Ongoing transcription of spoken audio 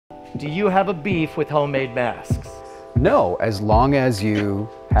Do you have a beef with homemade masks? No, as long as you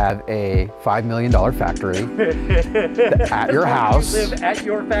have a $5 million factory at your house. You live at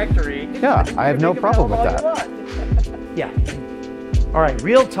your factory. Yeah, I have no problem with that. Yeah. All right,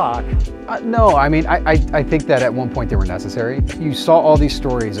 real talk. No, I mean, I think that at one point they were necessary. You saw all these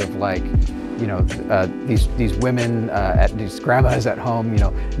stories of like, you know, these women, these grandmas at home, you know,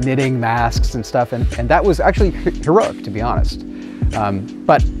 knitting masks and stuff, and that was actually heroic, to be honest.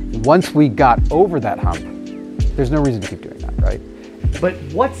 But once we got over that hump, there's no reason to keep doing that, right? But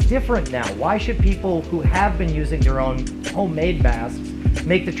what's different now? Why should people who have been using their own homemade masks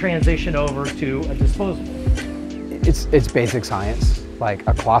make the transition over to a disposable? It's basic science. Like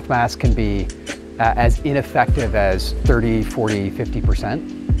a cloth mask can be as ineffective as 30, 40,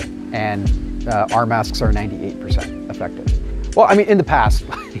 50%, and our masks are 98% effective. Well, I mean, in the past,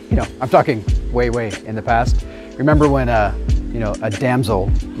 you know, I'm talking way in the past. Remember when you know, a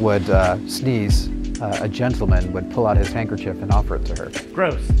damsel would sneeze, a gentleman would pull out his handkerchief and offer it to her.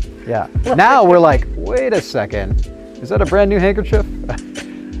 Gross. Yeah. Now we're like, wait a second, is that a brand new handkerchief?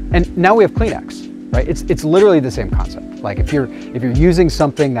 And now we have Kleenex, right? It's literally the same concept. Like if you're using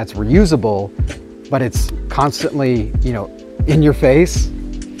something that's reusable, but it's constantly, you know, in your face,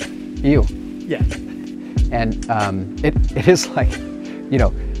 ew. Yeah. And it is like, you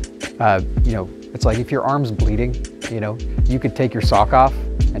know, it's like if your arm's bleeding, you know, you could take your sock off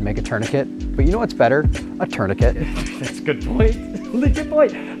and make a tourniquet, but you know what's better? A tourniquet. That's a good point. Legit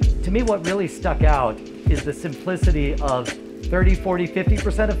point. To me, what really stuck out is the simplicity of 30, 40,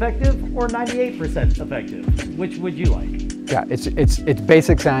 50% effective or 98% effective. Which would you like? Yeah, it's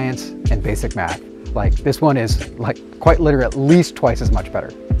basic science and basic math. Like this one is like quite literally at least twice as much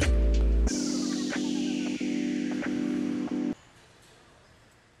better.